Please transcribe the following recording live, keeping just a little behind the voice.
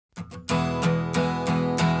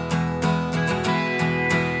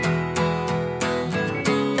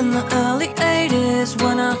years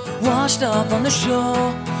when I washed up on the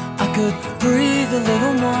shore, I could breathe a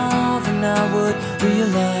little more than I would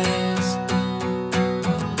realize.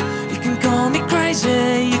 You can call me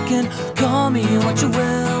crazy, you can call me what you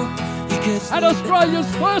will. And Australia's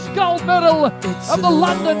first gold medal of the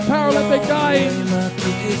London Paralympic Games.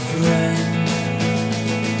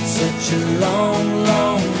 Such a long,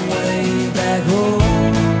 long way back home.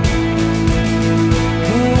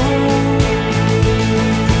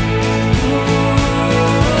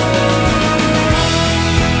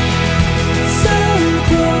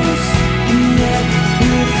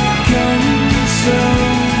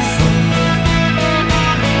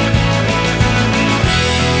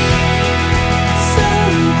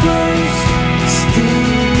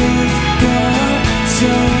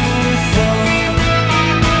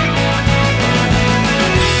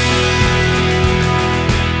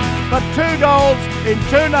 But 2 golds in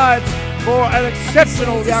 2 nights for an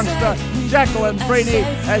exceptional youngster. Jacqueline Freeney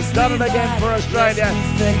has done it again for Australia.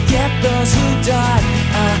 Forget those who died,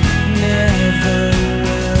 I never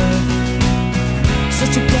will.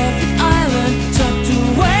 Such a perfect island tucked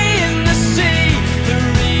away in the sea, the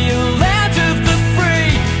real land of the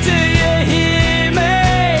free. Do you hear me?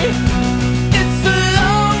 It's a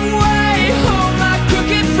long way home, my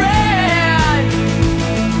crooked friend,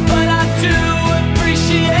 but I do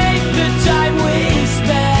appreciate the time we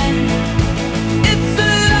spend. It's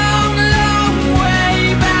a long, long way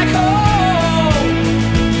back home.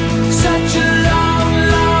 Such a long,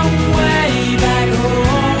 long way back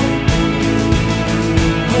home.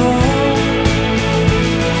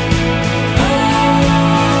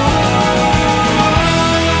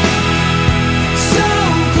 So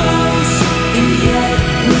close, and yet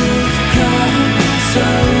we've come so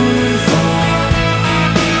far.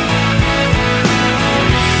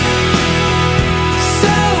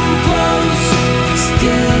 So close,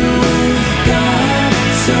 still we've gone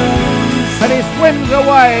so far. And he swims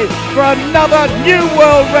away for another new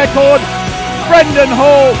world record. Brendan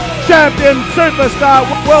Hall, champion, superstar,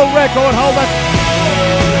 world record holder.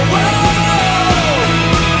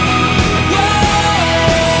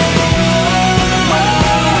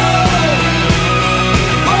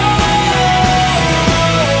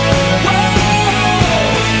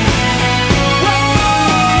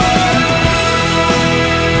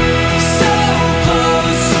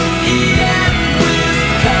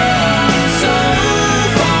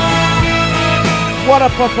 What a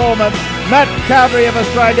performance. Matt Carberry of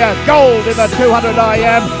Australia, gold in the 200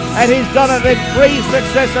 IM, and he's done it in 3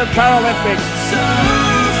 successive Paralympics.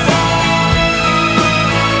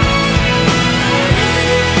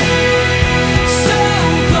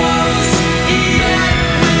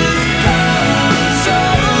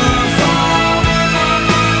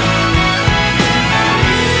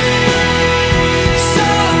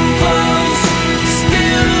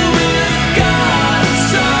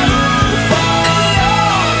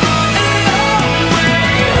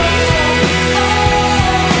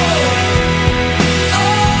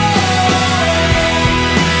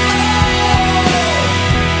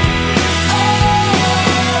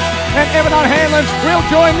 And Evan O'Hanlon will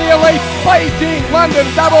join the elite Beijing London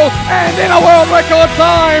double and in a world record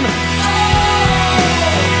time.